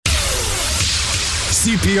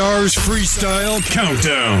CPR's Freestyle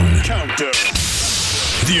Countdown.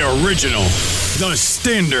 The original, the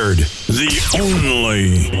standard, the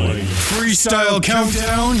only Freestyle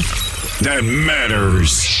Countdown that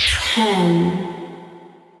matters. 10.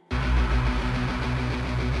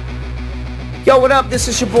 Yo, what up? This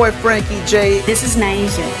is your boy Frankie J. This is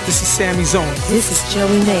Naija. This is Sammy Zone. This is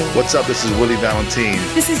Joey May. What's up? This is Willie Valentine.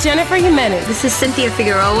 This is Jennifer Jimenez. This is Cynthia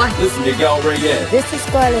Figueroa. This is Miguel Reyes. This is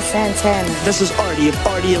Scarlett Santana. This is Artie of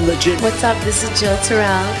Artie and Legit. What's up? This is Jill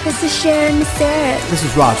Terrell. This is Sharon Macera. This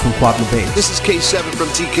is Raj from Quattro Bass. This is K7 from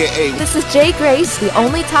TKA. This is Jay Grace. The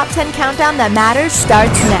only top 10 countdown that matters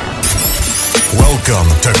starts now. Welcome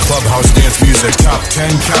to Clubhouse Dance Music Top 10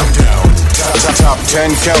 Countdown. Top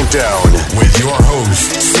 10 Countdown with your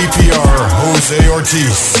host, CPR Jose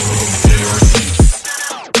Ortiz.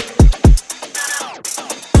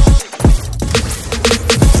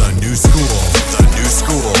 The new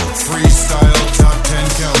school, Freestyle Top 10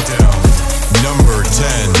 Countdown, number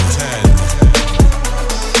 10.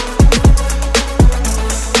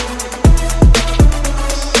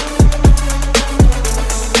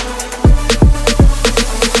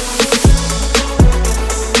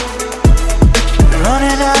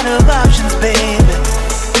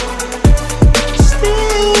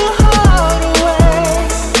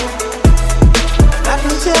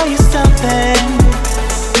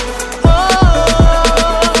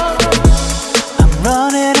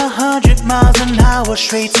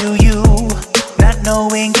 Straight to you, not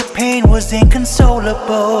knowing the pain was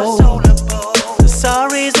inconsolable. The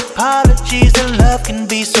sorries, apologies, the love can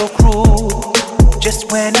be so cruel.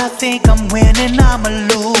 Just when I think I'm winning, I'ma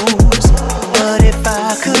lose. But if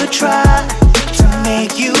I could try to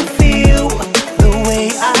make you feel the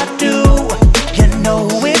way I do, you know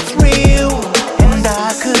it's real. And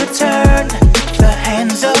I could turn the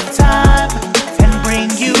hands of time and bring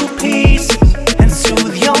you peace and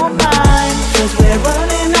soothe your mind. 'Cause we're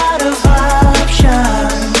running out of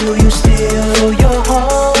options. Do you steal your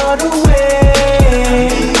heart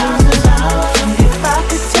away? And if I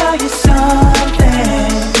could tell you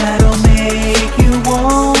something that'll make you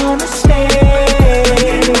wanna stay.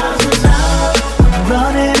 I'm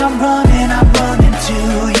running to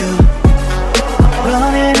you.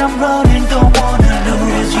 I'm running, don't wanna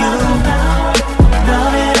lose you.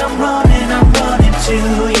 I'm running to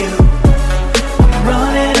you.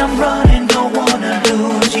 I'm running, don't wanna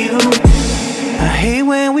lose you. I hate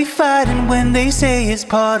when we fight and when they say it's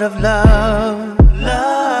part of love.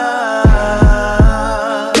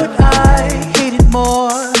 But I hate it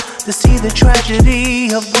more to see the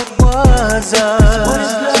tragedy of what was us. What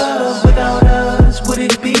is love without us? Would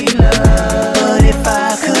it be love? But if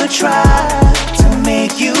I could try to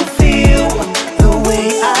make you feel the way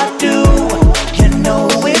I do, you know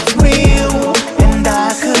it's real. And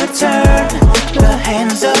I could turn the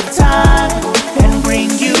hands of time and bring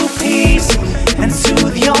you peace and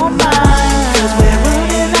soothe your mind. 'Cause we're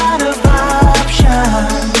running out of options.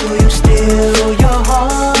 Do you steal your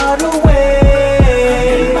heart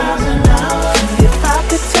away? And if I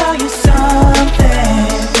could tell you something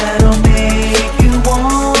that'll make you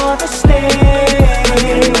wanna stay.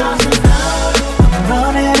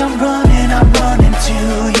 I'm running to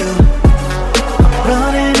you.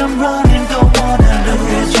 I'm running, don't wanna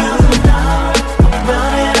lose you.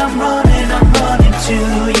 I'm running to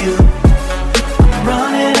you.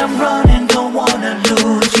 I'm running, don't wanna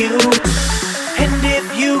lose you. And if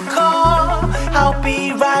you call, I'll be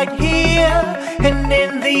right here. And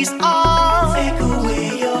in these arms, take away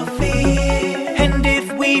your fear. And if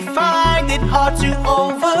we find it hard to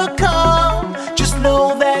overcome, just know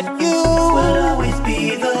that you will always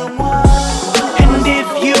be the one. And if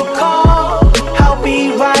you call, I'll be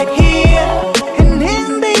right here. And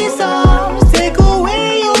in these arms, take away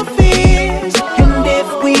your fears. And if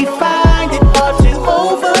we find it hard to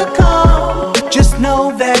overcome, just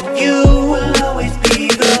know that you will always be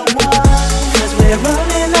the one. 'Cause we're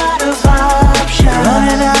running out of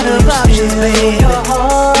options, baby. Your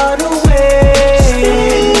heart away.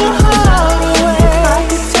 Steal your heart away. If I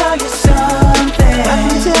could tell you something,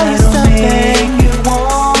 that'll make you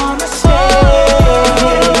wanna stay.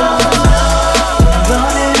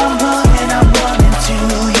 I'm running to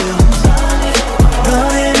you. I'm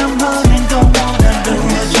running, don't wanna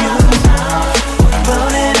lose you. I'm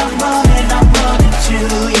running to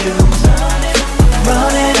you. I'm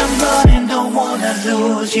running, don't wanna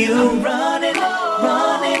lose you. I'm running,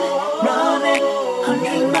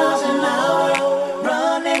 100 miles an hour.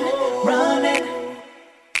 Running.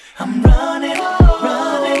 I'm running,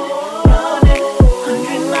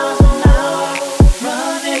 100 miles an hour.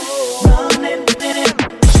 Running.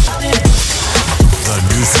 The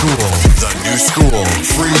new new school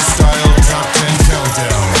freestyle top 10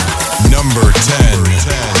 countdown. Number 10.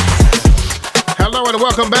 Hello and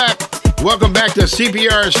welcome back. Welcome back to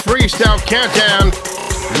CPR's Freestyle Countdown,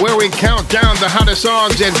 where we count down the hottest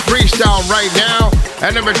songs in freestyle right now.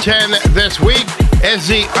 At number 10 this week is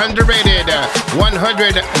the underrated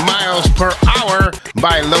 100 Miles Per Hour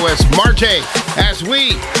by Louis Marte. As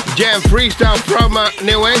we jam freestyle from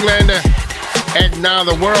New England and now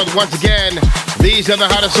the world once again, these are the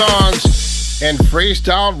hottest songs in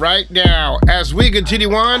freestyle right now. As we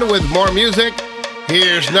continue on with more music,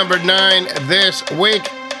 here's number 9 this week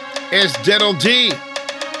is Diddle D.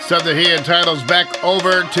 Something he entitles Back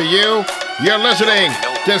Over to You. You're listening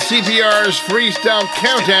to CPR's Freestyle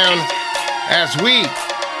Countdown as we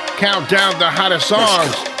count down the hottest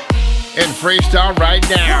songs in freestyle right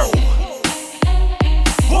now.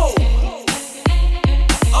 Whoa.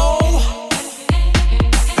 Oh.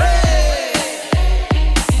 Hey.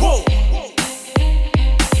 Whoa.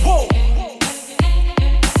 Whoa.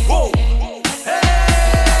 Whoa.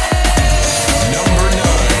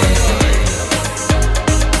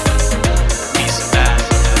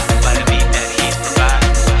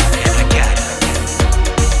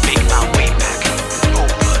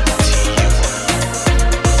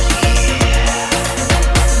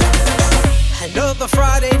 Another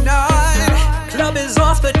Friday night, club is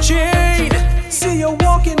off the chain. See you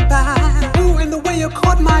walking by, ooh, and the way you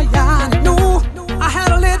caught my eye. No, I had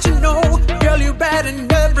to let you know, girl, you bad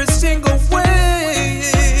in every single way.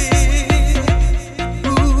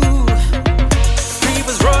 Ooh,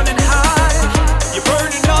 fever's running high, you're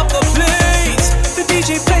burning up the place. The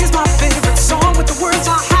DJ plays my favorite song with the words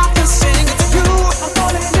I have to sing. It's you, I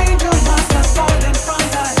thought an angel must have fallen from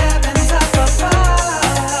the heavens up above.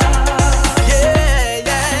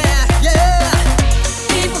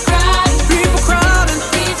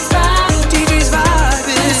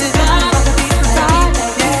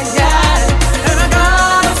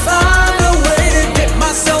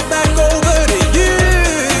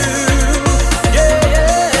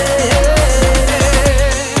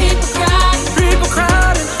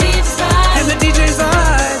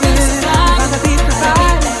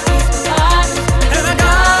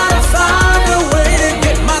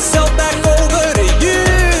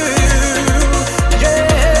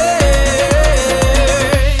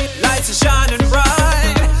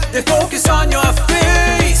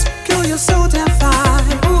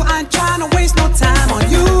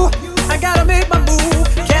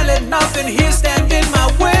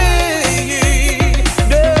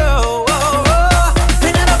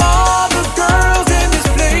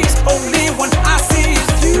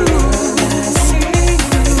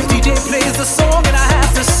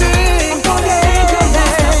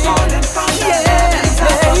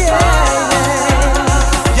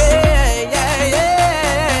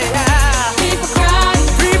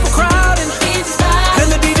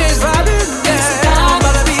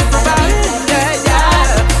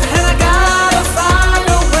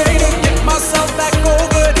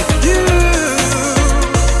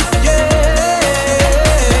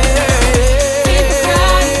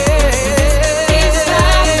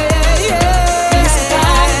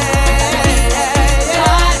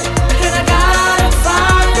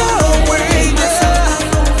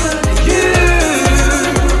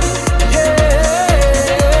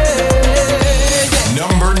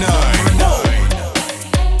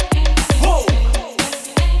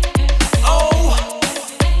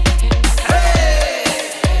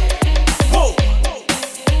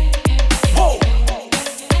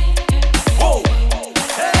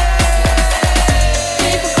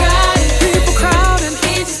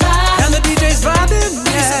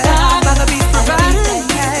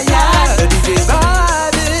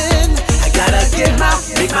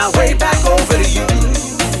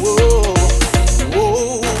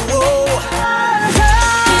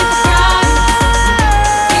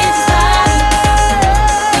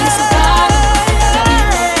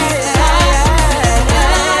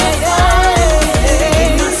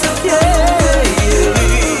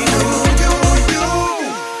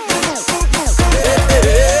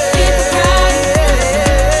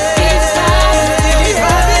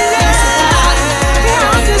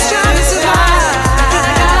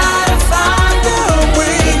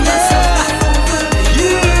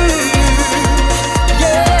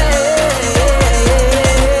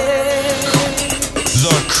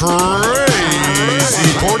 Crazy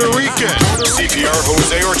Puerto Rican. CPR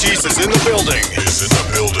Jose Ortiz is in the building.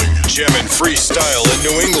 Jamming freestyle in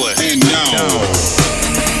New England. And now,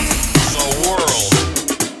 the world.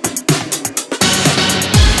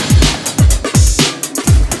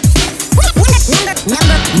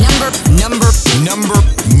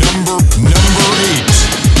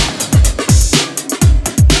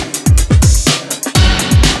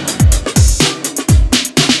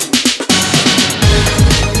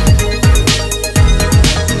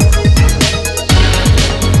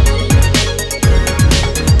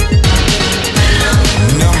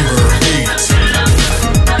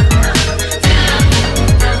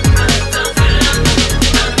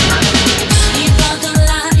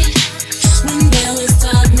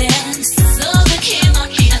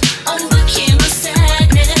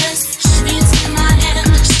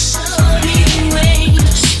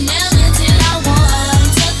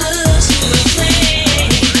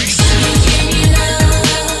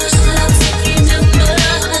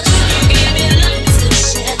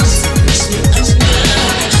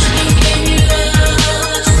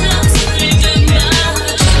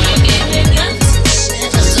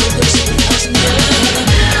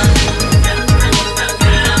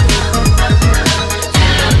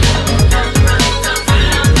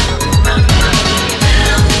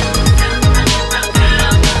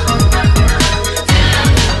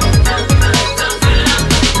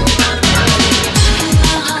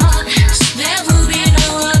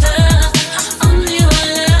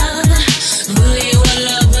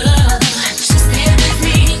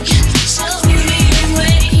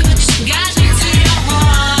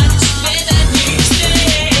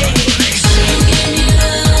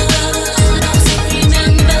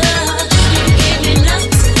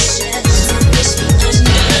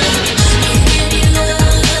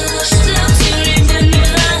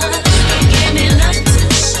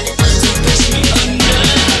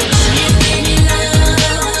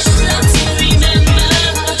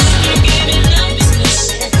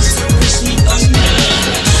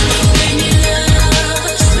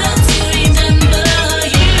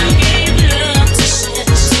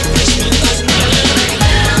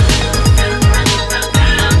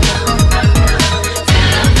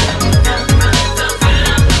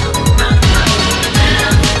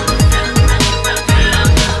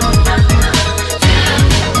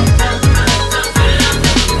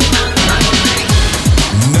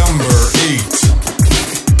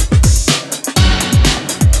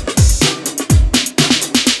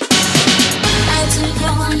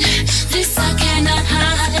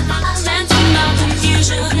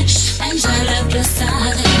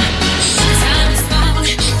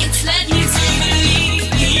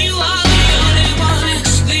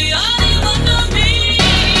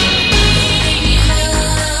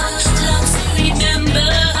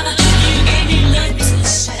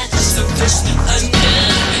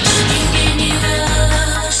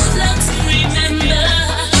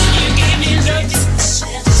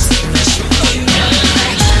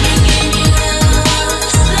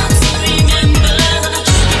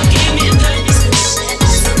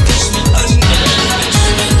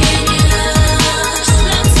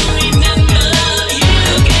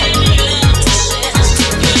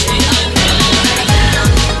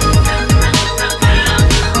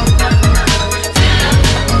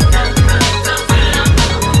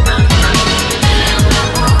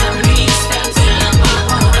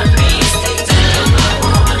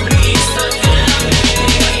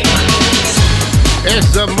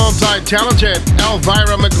 talented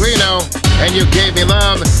Elvira Maglino, and You Gave Me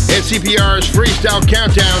Love. It's CPR's Freestyle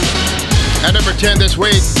Countdown. At number 10 this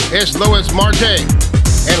week is Louis Marte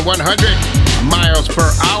and 100 miles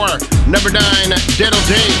per hour. Number 9, Diddle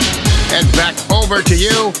D. And back over to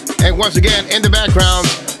you. And once again, in the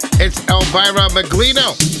background, it's Elvira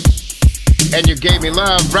Maglino. And You Gave Me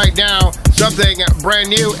Love. Right now, something brand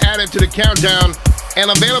new added to the countdown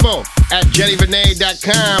and available at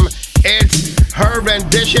JennyVinay.com. It's her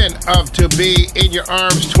rendition of To Be In Your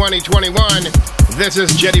Arms 2021. This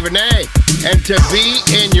is Jenny Vinay. And To Be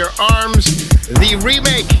In Your Arms, the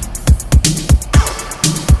remake.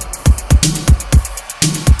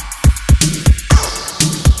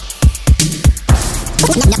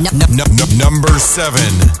 Number 7.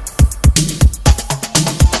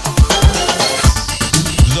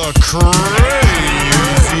 The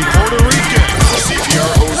Crazy Puerto Rican. CPR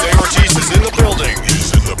Jose Ortiz is in the building. He's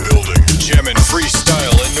in the building. Jamming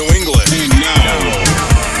freestyle in New England. And now,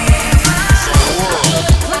 the world.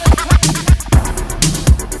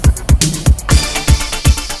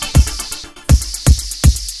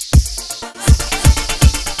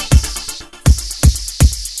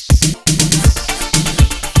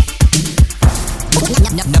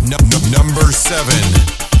 Number 7.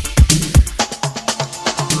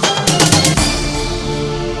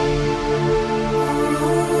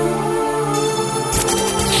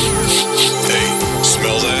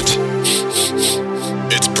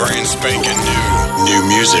 Brand spanking new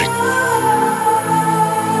music.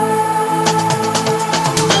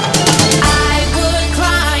 I would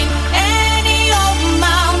climb any old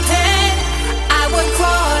mountain. I would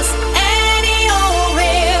cross any old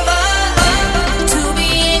river to be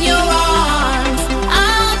in your arms.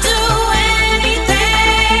 I'll do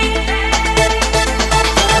anything.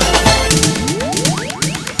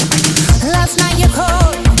 Last night you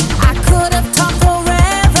called. I could have talked forever.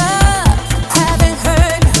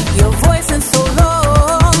 Your voice in so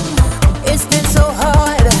long, it's been so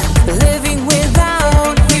hard living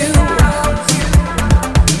without you.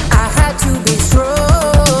 I had to be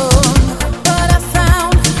strong, but I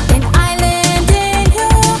found an island in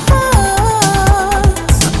your heart,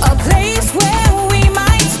 a place where we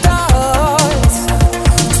might start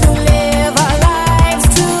to live our lives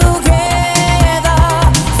together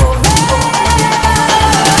forever.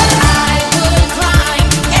 I would climb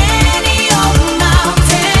any old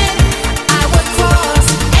mountain. I would cross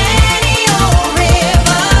any old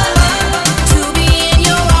river to be in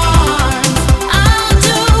your arms. I'll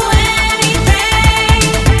do anything.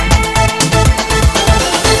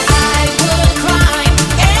 I would climb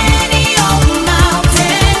any old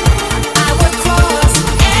mountain. I would cross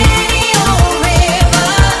any old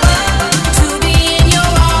river to be in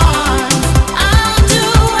your arms. I'll do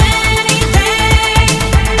anything.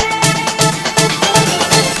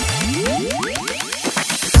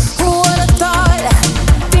 Who would have thought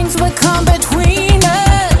things would come between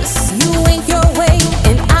us? You wink your way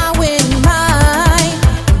and I wink mine.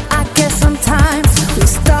 I guess sometimes we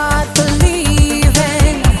start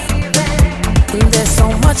believing there's so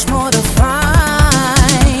much more to find.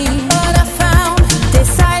 But I found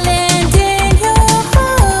this island in your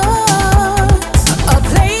heart, a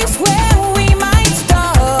place where we might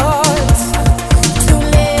start to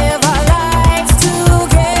live our lives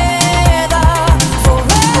together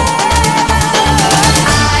forever.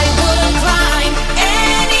 I would climb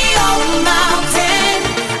any old mountain.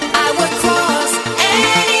 I would cross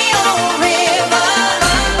any old river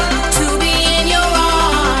to be in your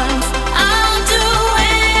arms. I'll do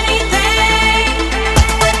anything.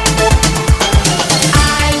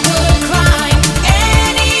 I would climb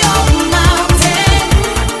any old mountain.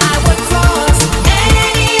 I would cross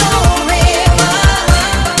any old river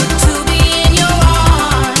to be in your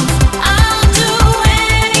arms. I'll do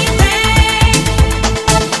anything.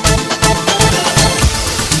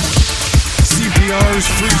 CPR's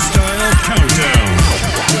Freestyle Countdown.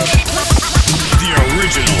 The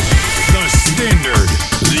original, the standard,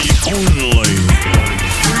 the only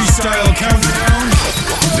freestyle countdown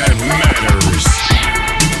that matters.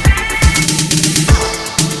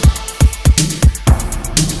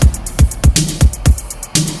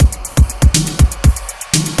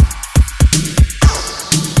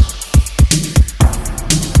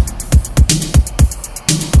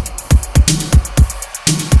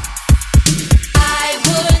 I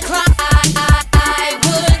would climb. I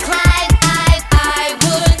would climb. I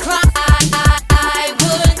would climb. I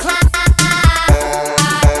would climb.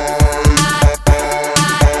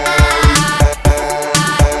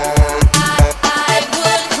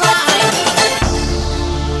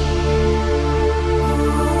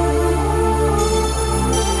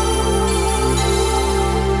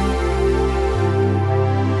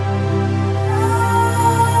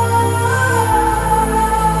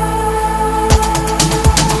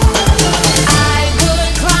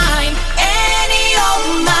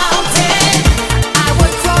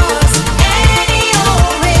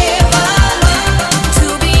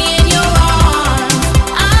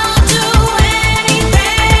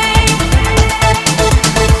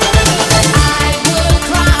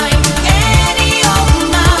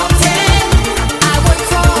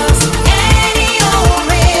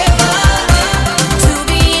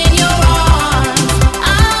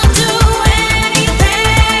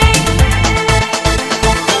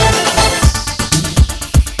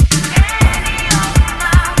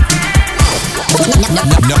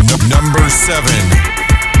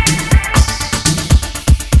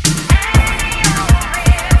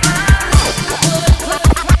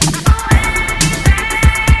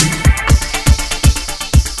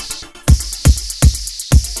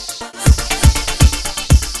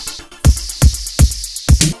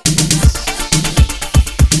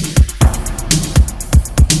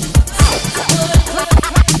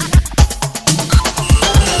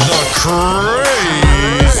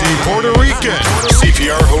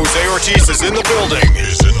 is in the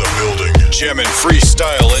building. Gem and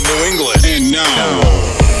freestyle in New England. And now,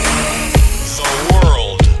 the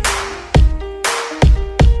world.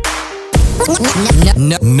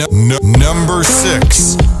 Number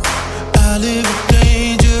 6. I live a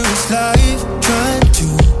dangerous life, trying to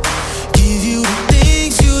give you the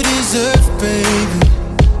things you deserve, baby.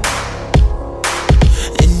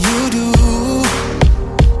 And you do.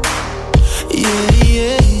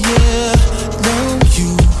 Yeah. Know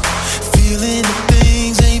you feeling the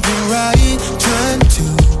things ain't been right, trying to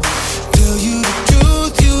tell you the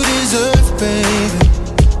truth you deserve, baby.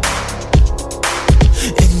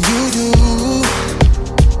 And you do.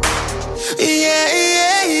 Yeah.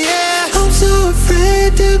 I'm so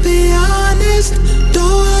afraid to be honest. Don't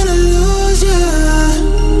wanna lose you.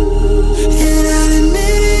 And I'll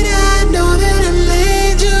admit it, I know that I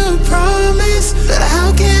made you a promise. But how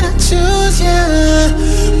can I choose you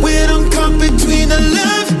when I'm caught between the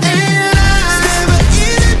love and lies? Never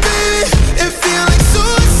easy, baby. It feels like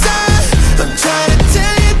suicide. I'm trying to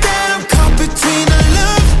tell you that I'm caught between the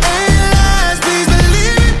love and lies. Please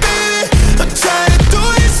believe me, baby. I'm trying to do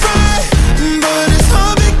it right, but it's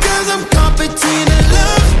hard because I'm caught between the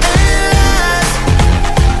love and lies.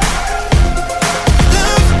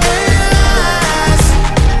 Love and lies.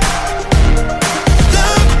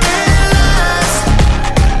 Love and lies.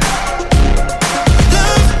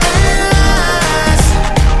 Love and lies.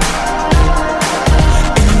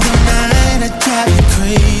 In the night I drive you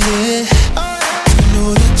crazy. You know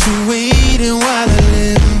that you're waiting while I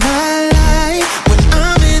live my life. When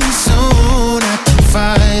I'm in the zone, I can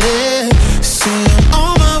fight it. Say I'm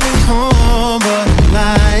on my way home, but I'm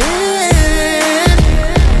lying.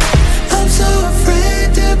 I'm so afraid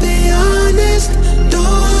to be honest. Don't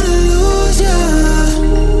wanna lose you.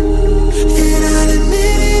 And I'll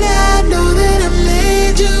admit it, I know that I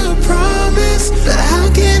made you a promise. But how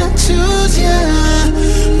can I choose you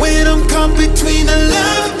when I'm caught between the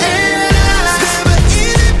love and lies? Never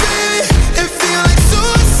easy, baby. It feels like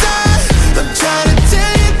suicide. I'm trying to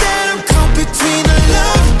tell you that I'm caught between the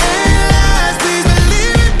love and lies. Please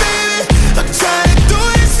believe me, baby. I'm trying to do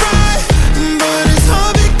it right, but it's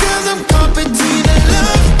hard because I'm caught between the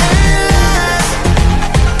love and lies.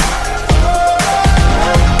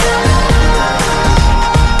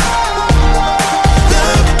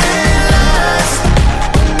 Love and lies.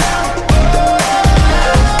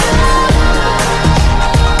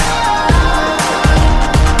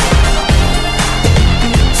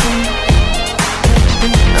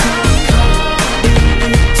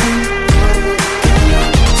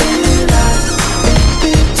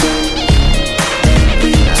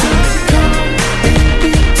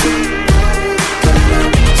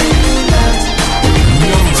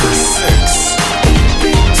 Number 6.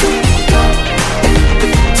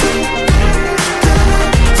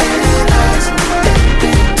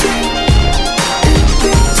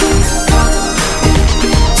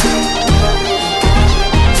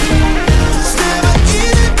 It's never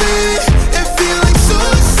easy, baby. It feels like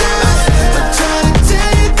suicide. I'm trying to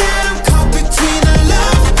tell you that I'm caught between the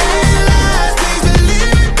love and lies. Please believe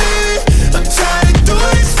me, baby. I'm trying to do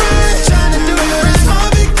it right, trying to do it right. It's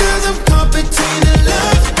hard because I'm caught between the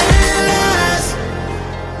love and lies.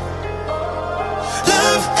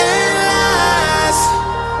 Love and lies.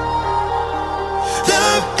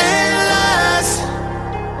 Love and lies.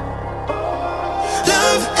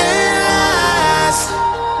 Love and lies.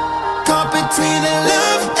 Caught between the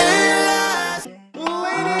love and lies.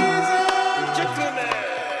 Ladies and gentlemen,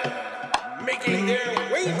 making their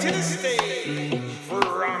way to the stage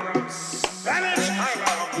from Spanish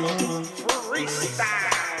Harlem, freestyle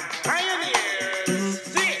pioneers.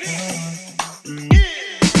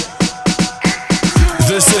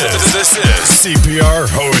 This is CPR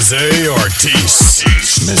Jose Ortiz.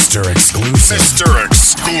 Mr. Exclusive.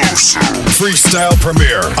 Freestyle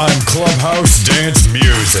premiere on Clubhouse Dance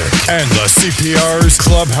Music and the CPR's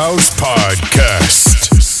Clubhouse Podcast.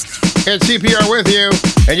 It's CPR with you,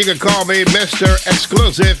 and you can call me Mr.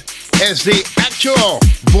 Exclusive. It's the actual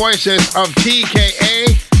voices of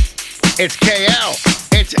TKA. It's KL.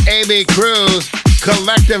 It's Amy Cruz,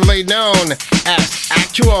 collectively known as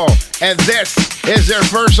Actual. And this is their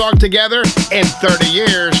first song together in 30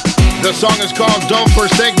 years. The song is called Don't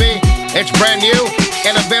Forsake Me. It's brand new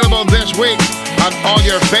and available this week on all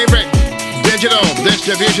your favorite digital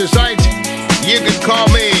distribution sites. You can call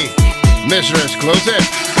me Mr. Exclusive.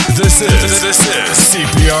 This is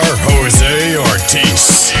CPR Jose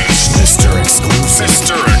Ortiz. Mr. Exclusive.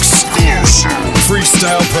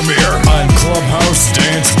 Freestyle premiere on Clubhouse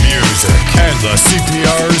Dance Music and the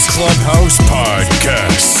CPR's Clubhouse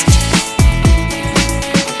Podcast.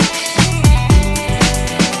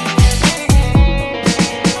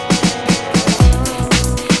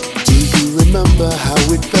 remember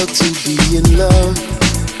how it felt to be in love.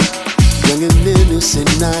 Young and innocent,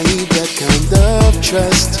 naive, that kind of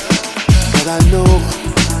trust. But I know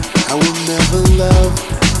I will never love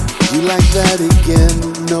you like that again,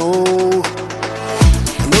 no.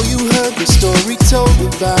 I know you heard the story told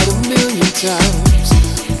about 1,000,000 times,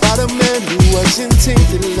 about a man who wasn't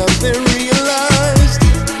tainted love, then realized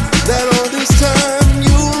that all this time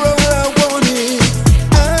you were all I wanted.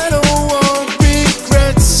 I don't want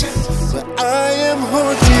regrets, but I am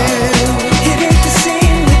haunted. It ain't the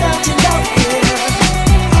same without your love here.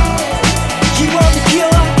 You are the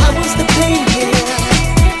cure, I was the pain here.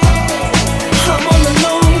 I'm all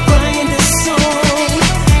alone crying this song.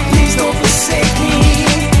 Please don't forsake me.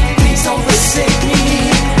 Please don't forsake me.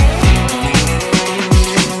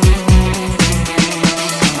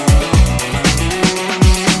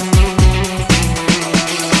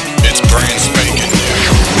 It's brand spanking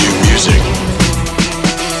new music.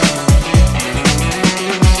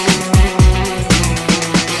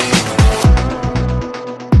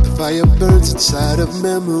 The fire burns inside of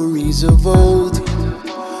memories of old,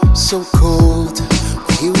 so cold.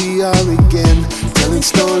 Here we are again, telling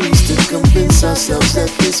stories to convince ourselves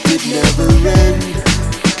that this could never end.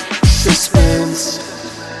 Suspense.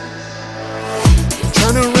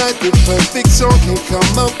 Trying to write the perfect song, can't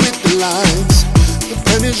come up with the lines. The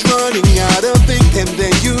pen is running out of ink, and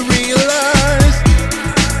then you realize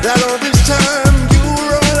that all this time you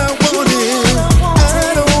were all I wanted.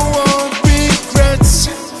 I don't want regrets,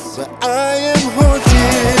 but I am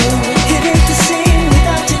haunted. It ain't the same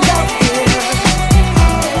without your love here.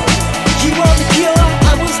 You are the cure,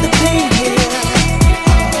 I was the pain here.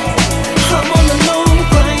 I'm all alone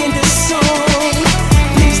crying this song.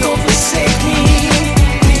 Please don't forsake me.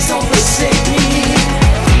 Please don't forsake me.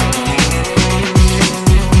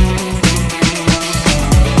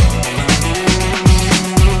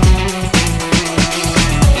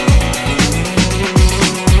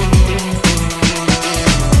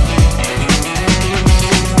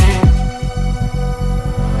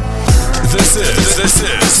 This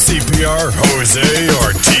is CPR Jose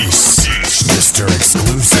Ortiz, Mr.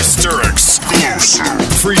 Exclusive,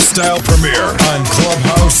 freestyle premiere on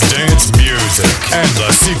Clubhouse Dance Music and the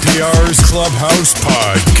CPR's Clubhouse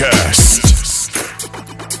Podcast.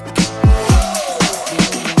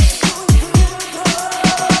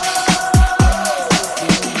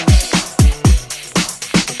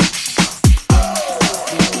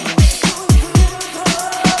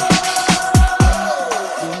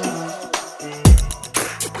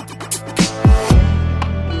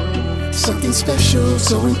 Something special,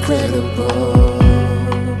 so incredible.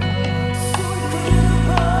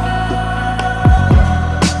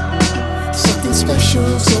 Something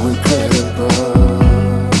special, so incredible.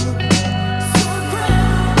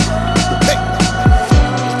 Hey.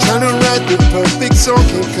 Trying to write the perfect song,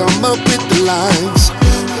 can't come up with the lines.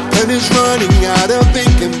 The pen is running out of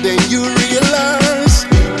ink, and then you realize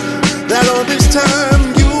that all this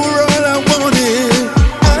time you were all I wanted.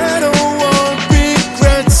 I don't want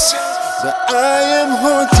regrets, but I am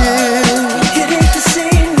haunted. It ain't the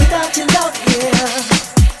same without your love here.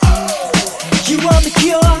 You are the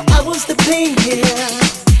cure, I was the pain here.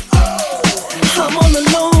 I'm all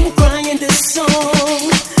alone crying this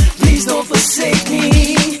song. Please don't forsake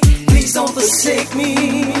me. Please don't forsake me.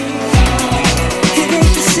 It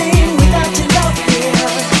ain't the same without your love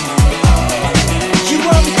here. You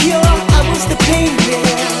are the cure, I was the pain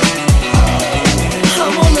here.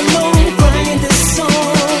 I'm all alone crying this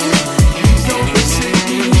song. Please don't forsake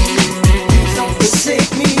me. Please don't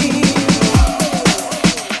forsake me.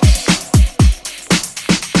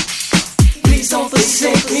 Please don't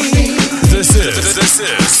forsake me. This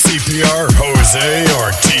is CPR Jose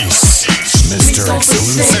Ortiz, Mr.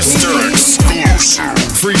 Exclusive,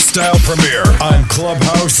 freestyle premiere on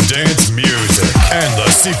Clubhouse Dance Music and the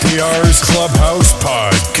CPR's Clubhouse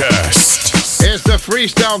Podcast. It's the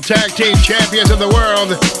freestyle tag team champions of the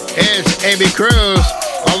world. It's AB Cruz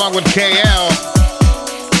along with KL.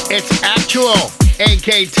 It's Actual,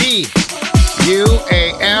 AKT,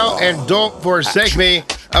 UAL, and Don't Forsake Me.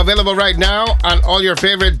 Available right now on all your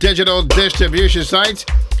favorite digital distribution sites.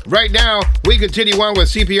 Right now, we continue on with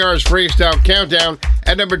CPR's Freestyle Countdown.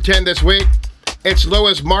 At number 10 this week, it's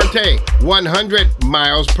Louis Marte, 100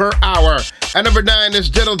 miles per hour. At number 9 is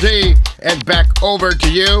Diddle D, and Back Over to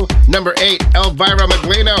You. Number 8, Elvira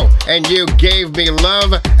Maglino, and You Gave Me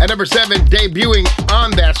Love. At number 7, debuting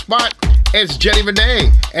on that spot, it's Jenny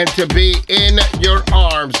Renee, and To Be In Your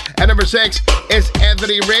Arms. At number 6, it's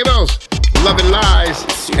Anthony Ramos, Love and Lies.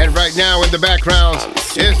 And right now in the background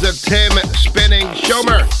is the Tim Spinning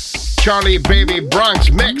Shomer, Charlie Baby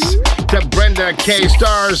Bronx mix to Brenda K.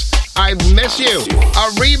 Starr's I Miss You,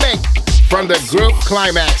 a remake from the group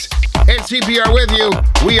Climax. It's CPR with you.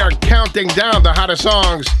 We are counting down the hottest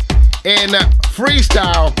songs in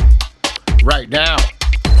freestyle right now.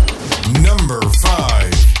 Number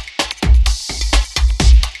 5.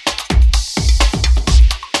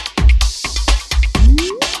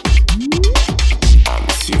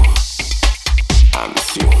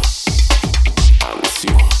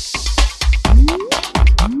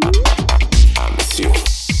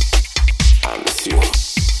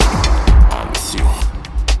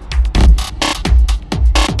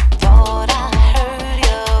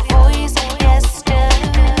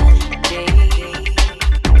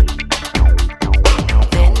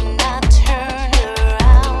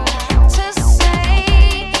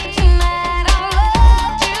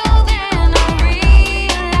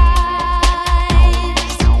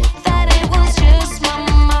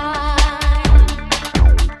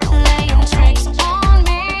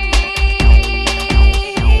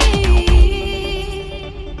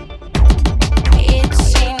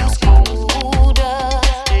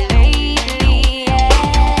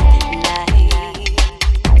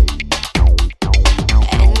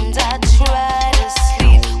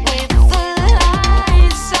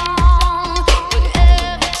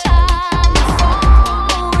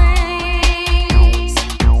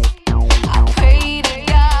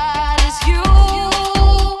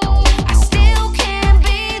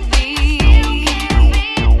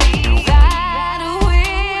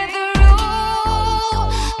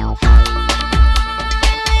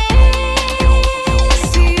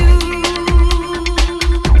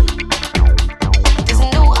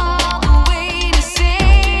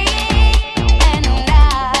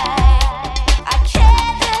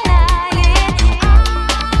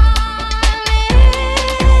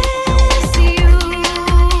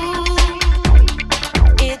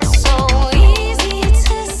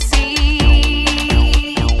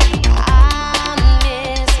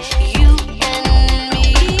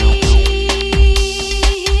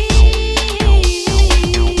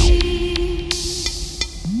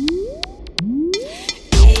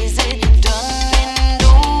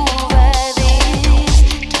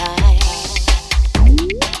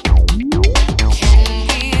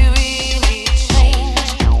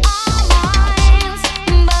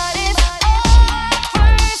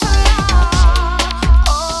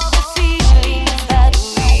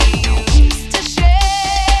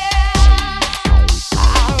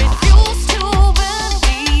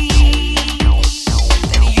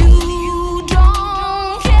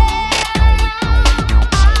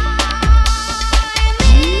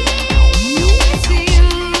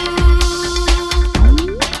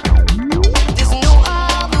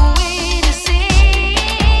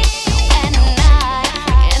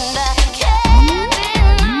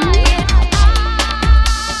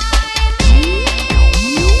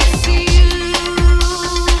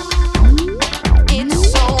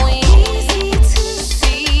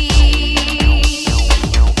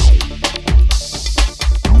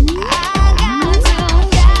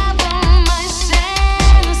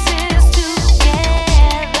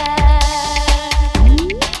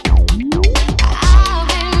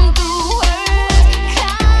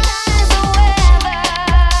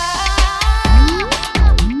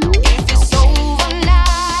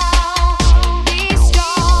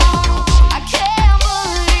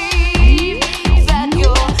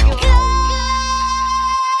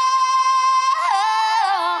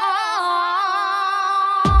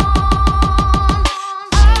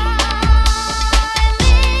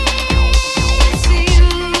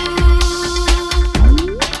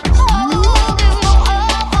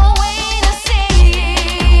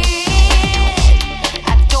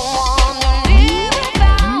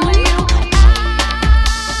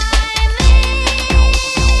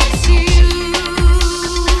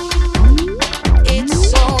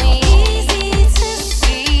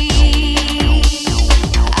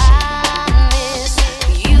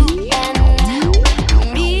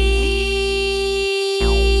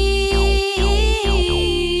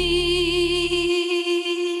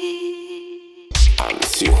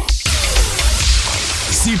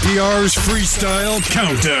 CPR's Freestyle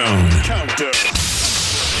Countdown.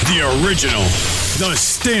 The original, the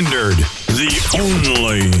standard, the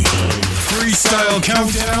only Freestyle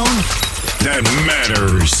Countdown that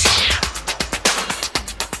matters.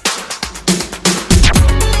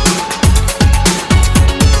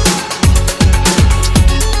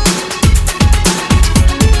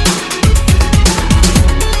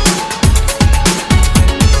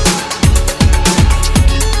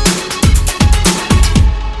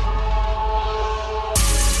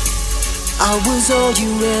 was all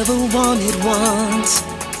you ever wanted once,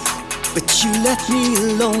 but you left me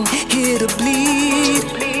alone, here to bleed.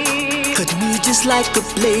 Cut me just like a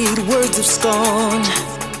blade, words of scorn.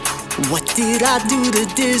 What did I do to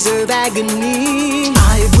deserve agony?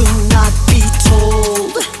 I will not be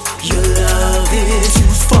told. Your love is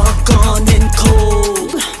too far gone and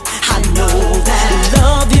cold. I know that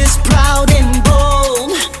love is proud and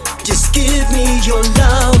bold. Just give me your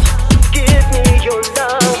love. Give me your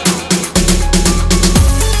love.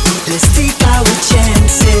 Let's take our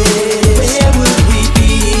chances. Where would we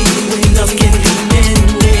be when love can be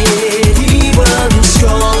mended? We weren't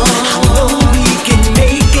strong. I know we can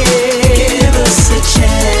make it. Give us a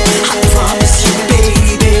chance. I promise you,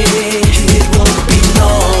 baby, it won't be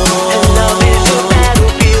long. And love is your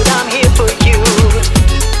battlefield. I'm here for you.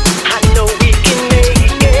 I know we can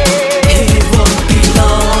make it. It won't be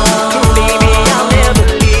long. Baby, I'll never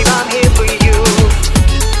leave. I'm here for you.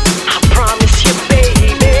 I promise you,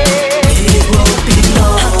 baby, it won't be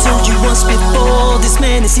long. I told you once before, this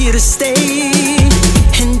man is here to stay,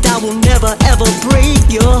 and I will never ever break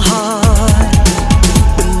your heart.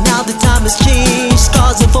 But now the time has changed,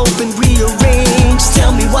 scars have opened, rearranged.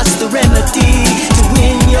 Tell me what's the remedy to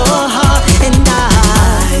win your heart, and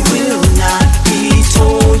I will not be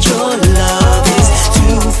told your love is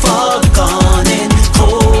too far gone and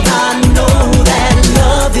cold. I know that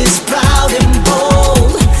love is proud and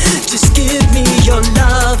bold. Just give me your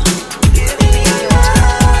love.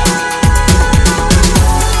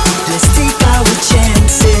 Let's take our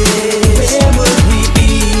chances. Where would we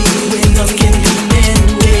be when love can be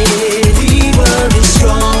mended? We weren't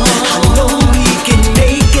strong. I know we can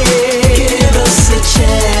make it. Give us a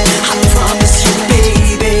chance. I promise you,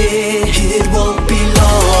 baby, it won't be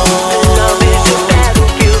long. Love is your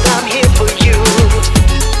battlefield. I'm here for you.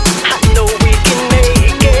 I know we can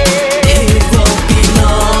make it. It won't be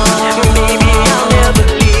long. Baby, I'll never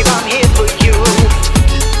leave. I'm here for you.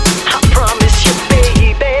 I promise you,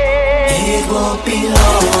 baby, it won't be long.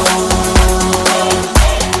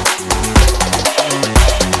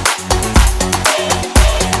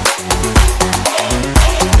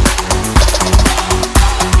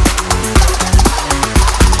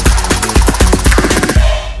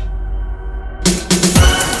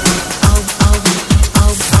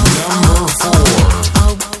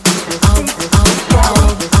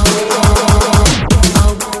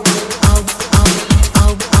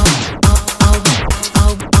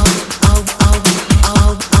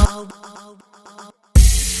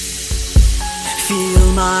 Feel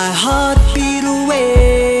my heart beat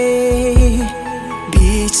away,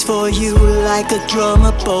 beats for you like a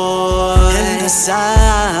drummer boy, and the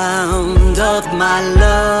sound of my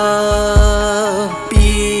love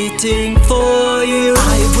beating for you.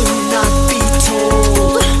 I will not be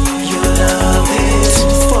told your love is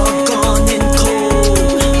too far gone and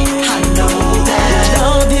cold. I know that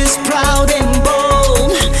love is proud and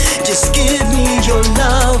bold. Just give me your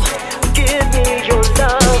love. Give me your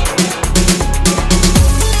love.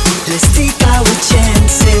 Let's take our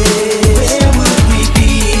chances. Where would we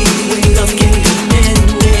be when love can be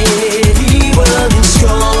mended? We weren't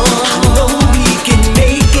strong. I know we can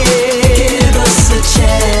make it. Give us a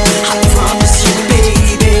chance. I promise you,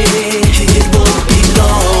 baby, it won't be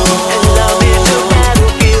long. And love is your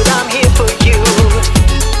battlefield. I'm here for you.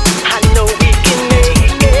 I know we can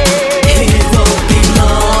make it. It won't be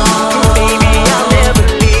long. Baby, I'll never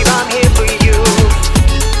leave. I'm here for you.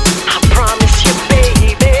 I promise you,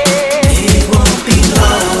 baby, it won't be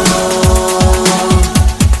long.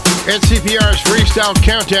 It's CPR's Freestyle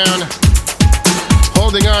Countdown.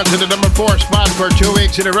 Holding on to the number 4 spot for 2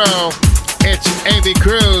 weeks in a row. It's A.B.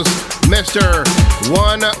 Cruz, Mr.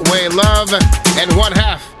 One Way Love, and one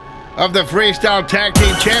half of the Freestyle Tag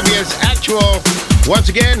Team Champions. Actual. Once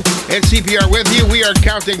again, it's CPR with you. We are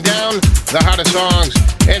counting down the hottest songs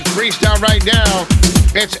in freestyle right now.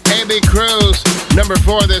 It's A.B. Cruz, number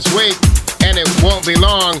 4 this week, and it won't be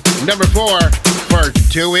long. Number 4 for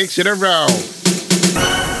 2 weeks in a row.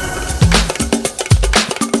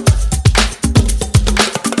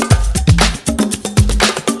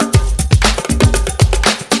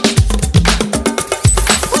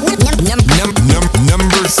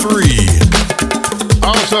 Number 3.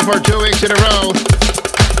 Also for 2 weeks in a row,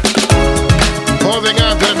 holding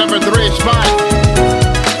on to the number 3 spot,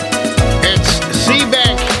 it's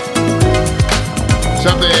C-Bank.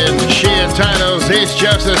 Something she entitles It's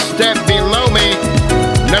Just a Step Below Me.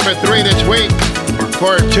 Number 3 this week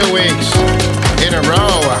for 2 weeks in a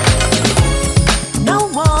row. No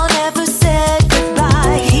one ever said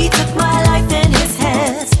goodbye. He took my life in his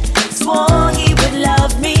hands, swore he would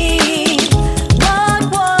love me. What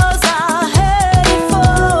was I hurting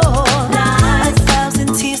for? Lies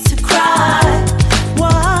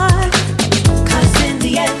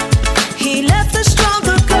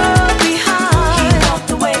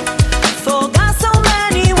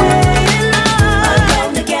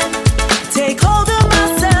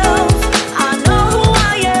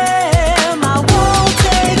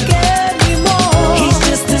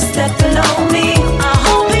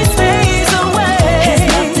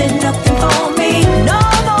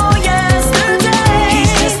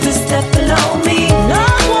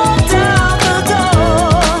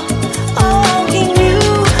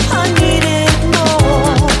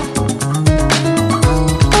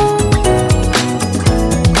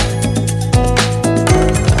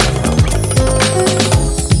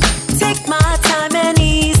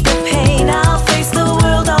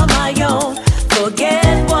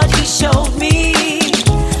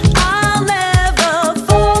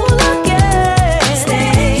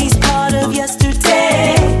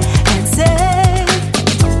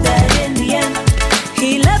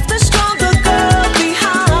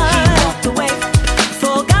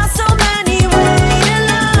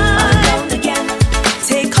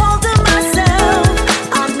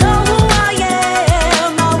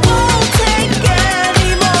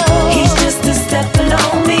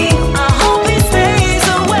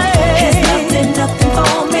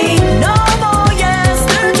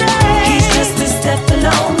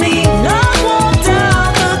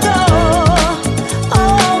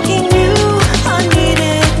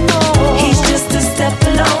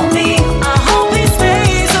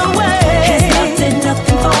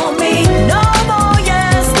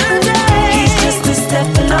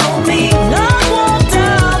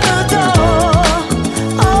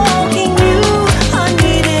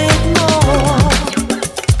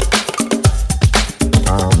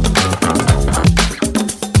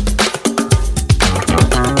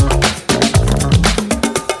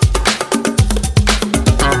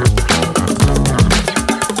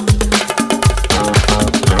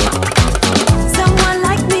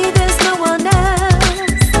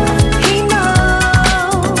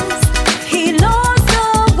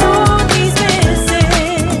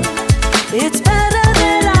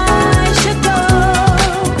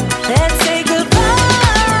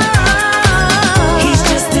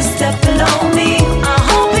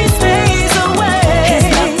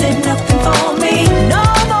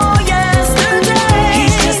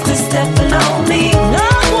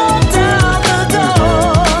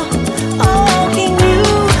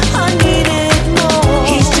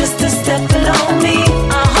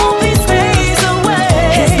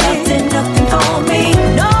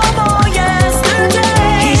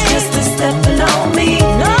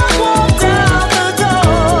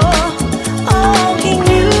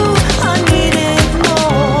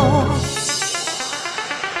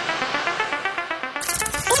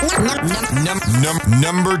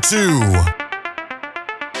Number 2.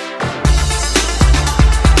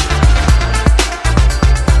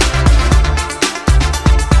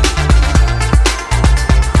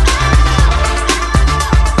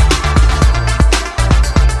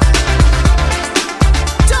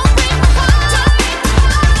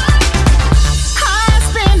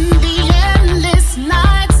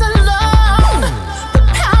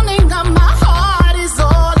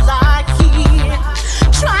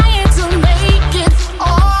 Trying to make it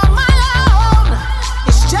all my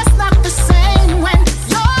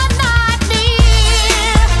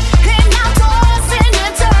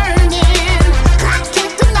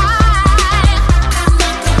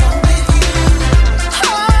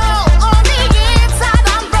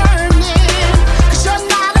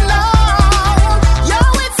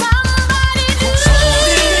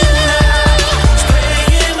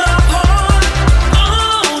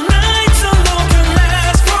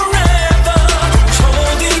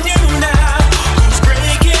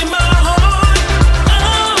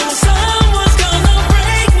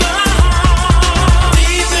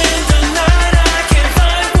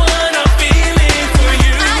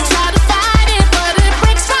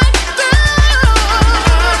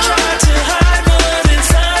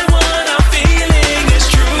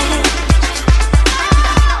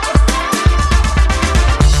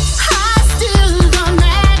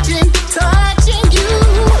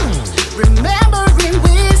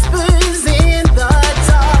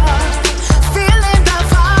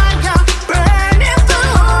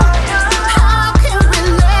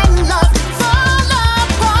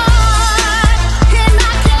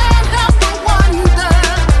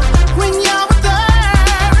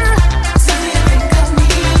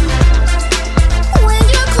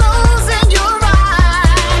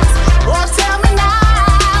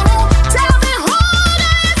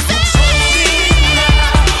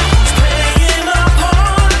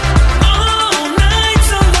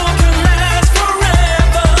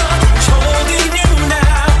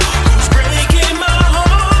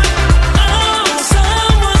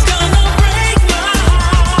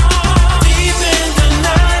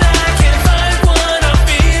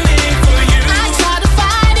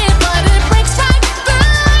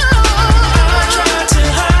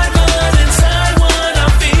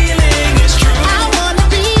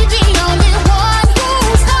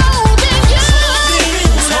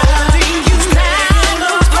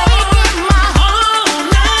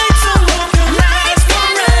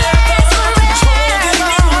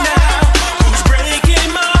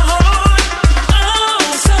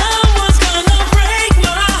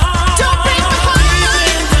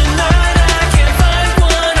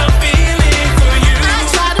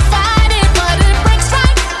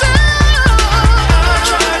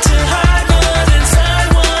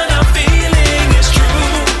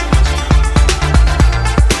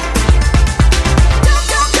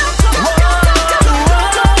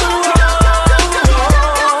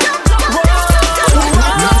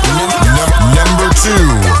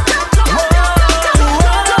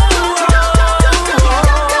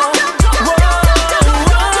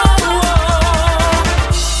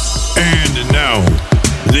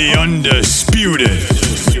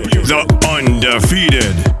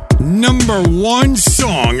undefeated number one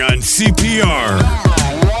song on CPR.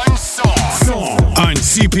 On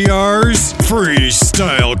CPR's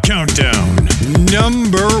Freestyle Countdown.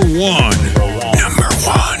 Number one.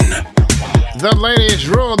 The ladies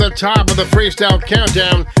rule the top of the Freestyle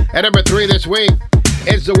Countdown. At number 3 this week,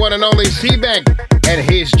 it's the one and only Seebeck, and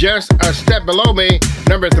he's just a step below me.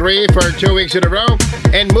 Number 3 for 2 weeks in a row.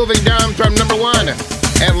 And moving down from number 1,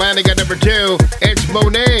 and landing at number 2, it's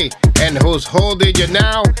Monet, and Who's Holding You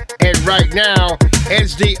Now. And right now,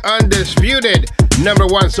 it's the undisputed number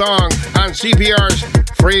 1 song on CPR's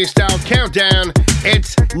Freestyle Countdown.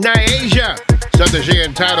 It's Niaja, something she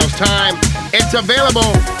entitles Time. It's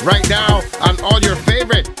available right now on all your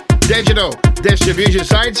favorite digital distribution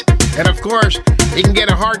sites. And of course, you can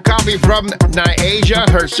get a hard copy from Niaja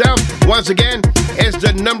herself. Once again, it's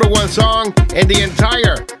the number 1 song in the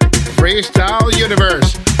entire Freestyle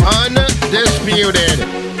universe. Undisputed.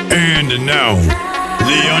 And now,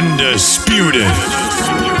 the undisputed,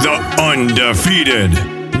 the undefeated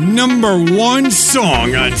number 1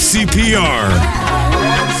 song on CPR.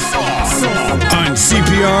 On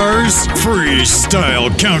CPR's Freestyle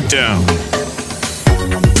Countdown.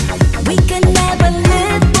 We can never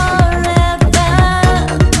live forever,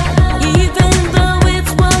 even though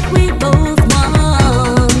it's what we both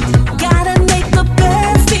want. Gotta make the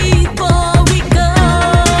best before we go.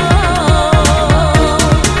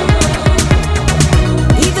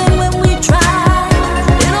 Even when we try,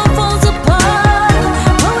 it all falls apart.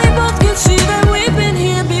 But we both can see that we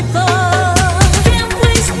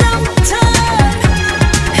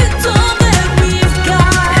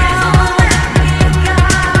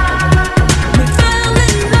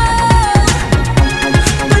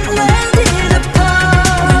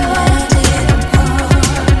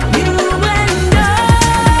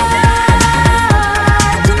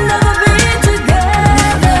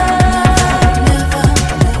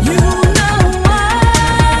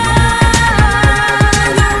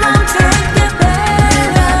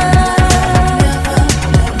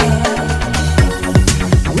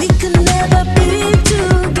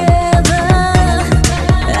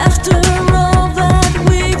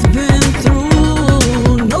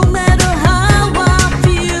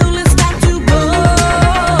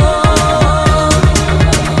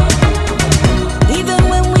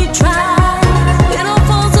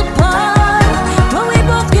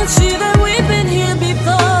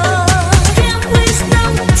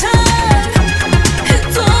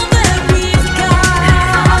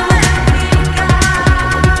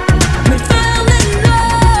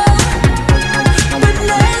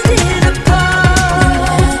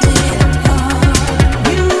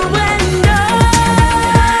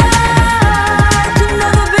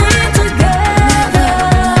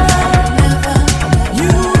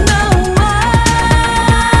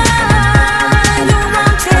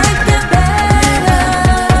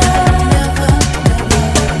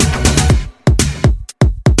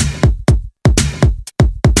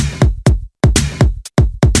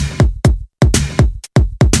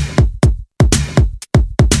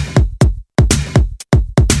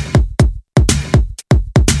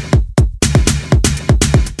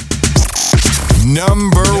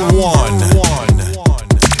Number one.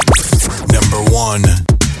 Number one.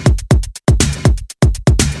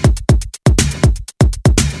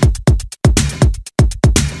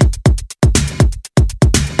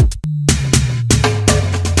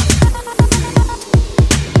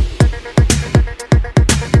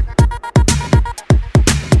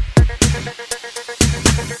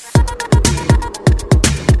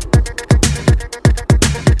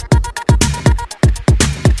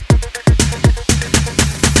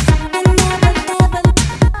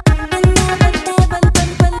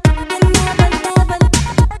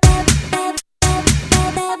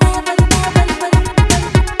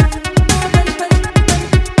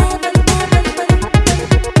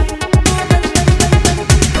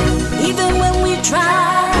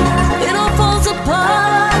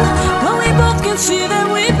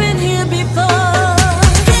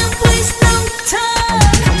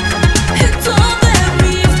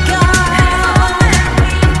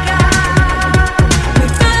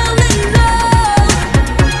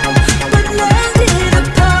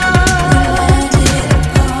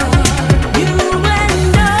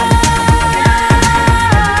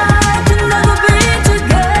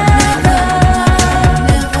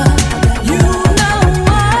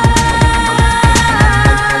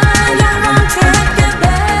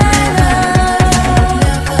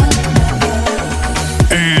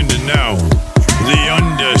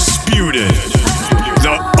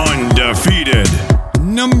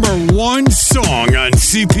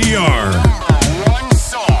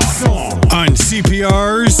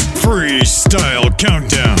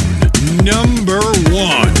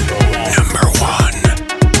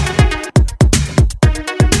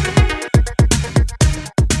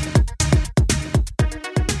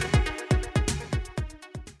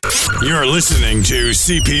 You're listening to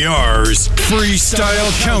CPR's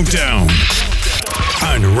Freestyle Countdown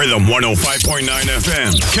on Rhythm 105.9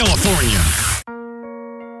 FM, California.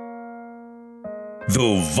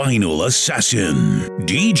 The Vinyl Assassin,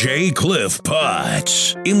 DJ Cliff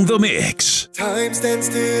Potts, in the mix. Time stands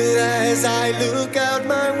still as I look out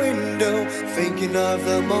my window, thinking of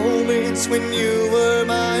the moments when you were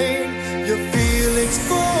mine. Your feelings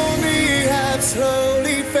for me have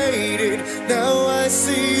slowly faded. Now I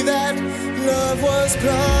see that love was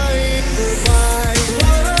blind. But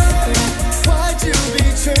why'd you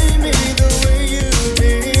betray me the way you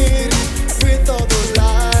did, with all those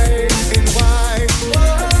lies? And why'd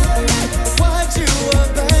you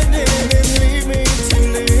abandon and leave me to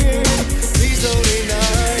live these lonely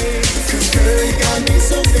nights? 'Cause girl, you got me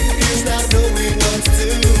so confused, not knowing what to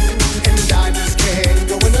do. And I just can't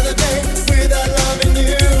go another day without loving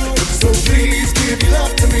you. So please give your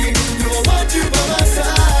love to me. You know I want you by my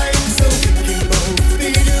side, so we can both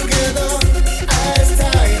be together as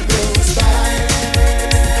time goes by.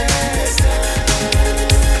 As time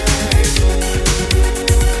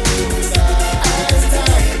goes by. As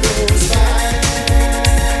time goes by.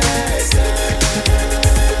 As time goes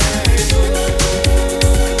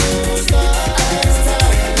by. As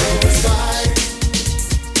time goes by.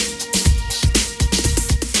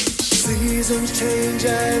 Seasons change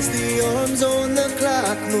as the arms on the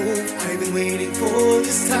clock move. I've been waiting for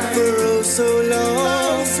this time for oh so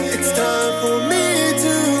long. It's time for me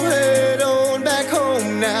to head on back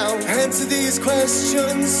home now. Answer these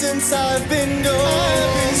questions since I've been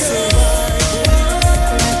gone. So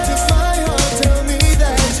does my heart tell me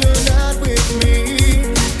that you're not with me?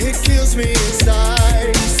 It kills me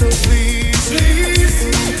inside. So please, please,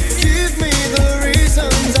 give me the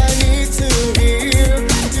reasons I need to hear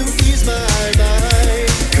to ease my mind.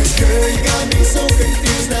 'Cause girl, you got me so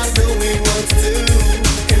confused, not knowing what to do.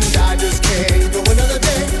 And I just can't go another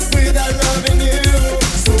day without loving you.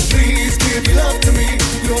 So please give your love to me.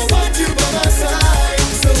 You know I want you by my side,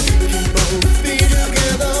 so we can both be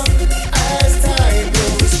together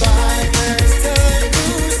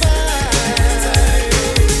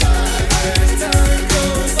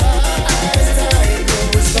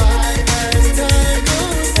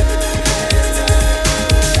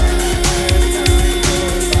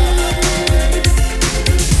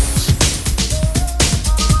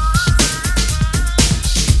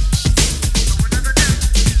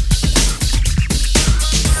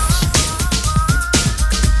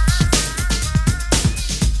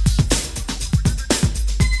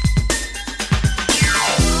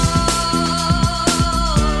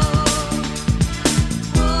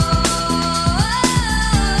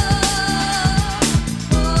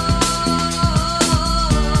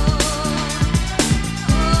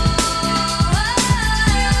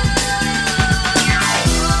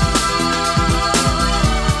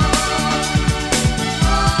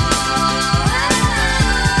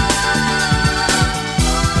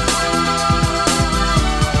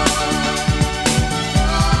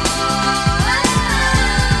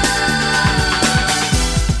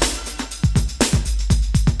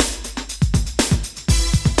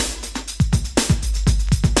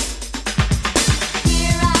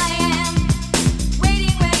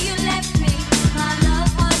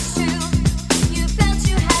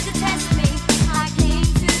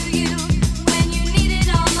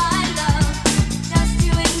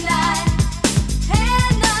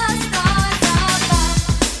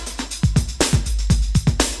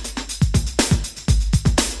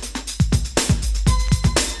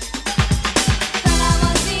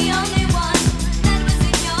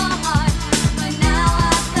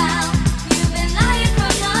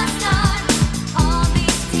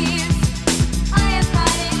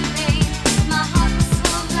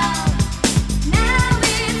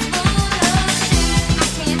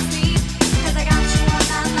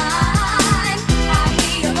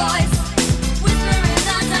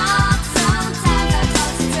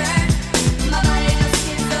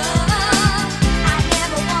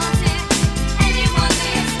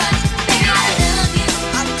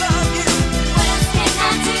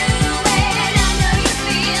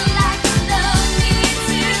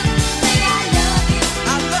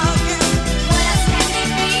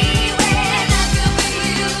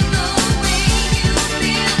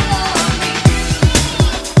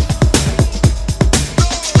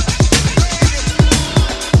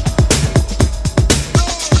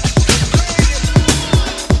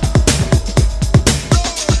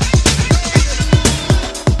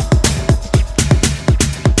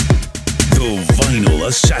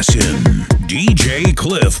Assassin, DJ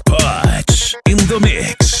Cliff Potts, in the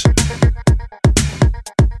mix.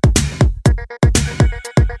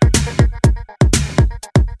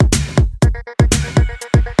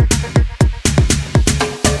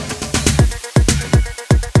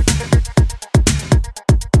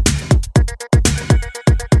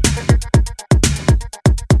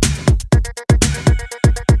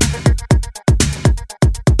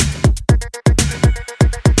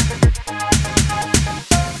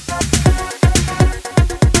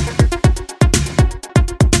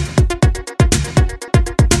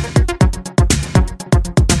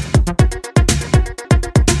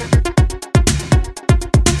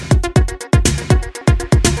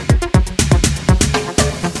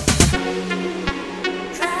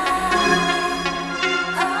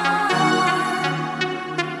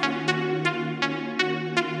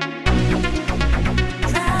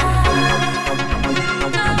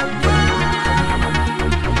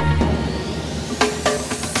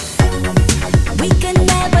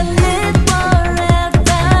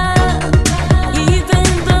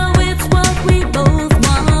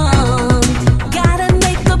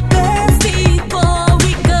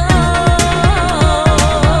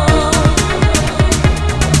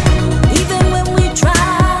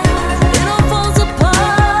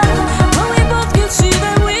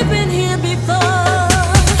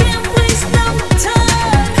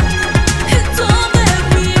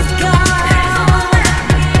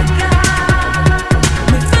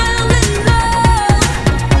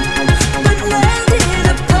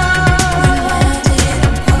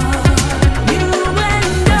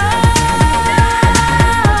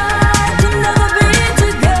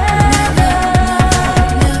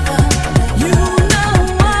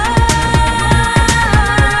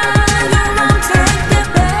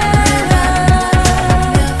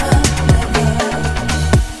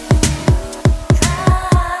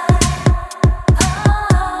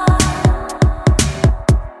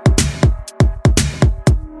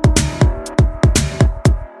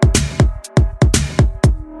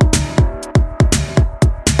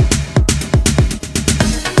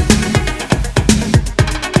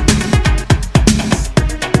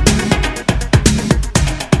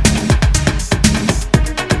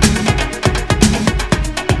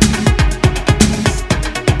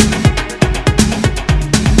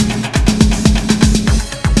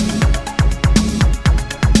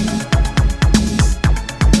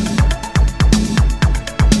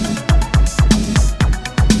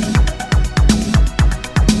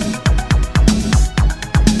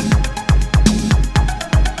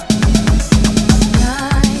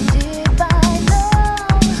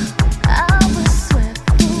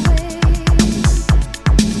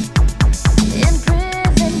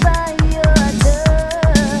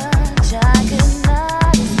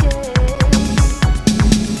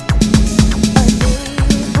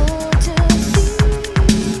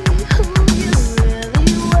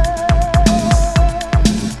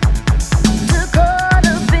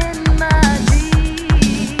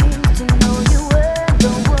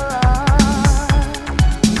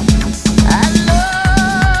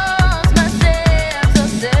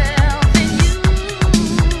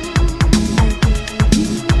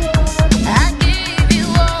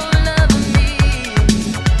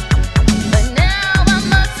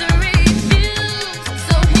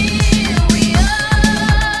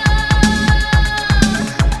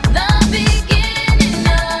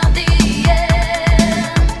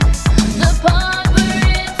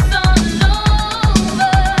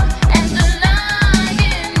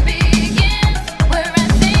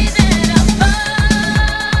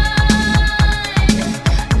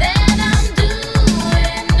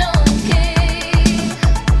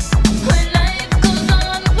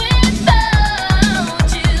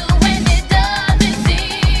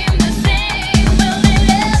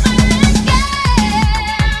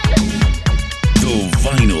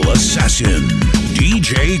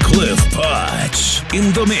 DJ Cliff Potts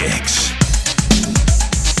in the mix.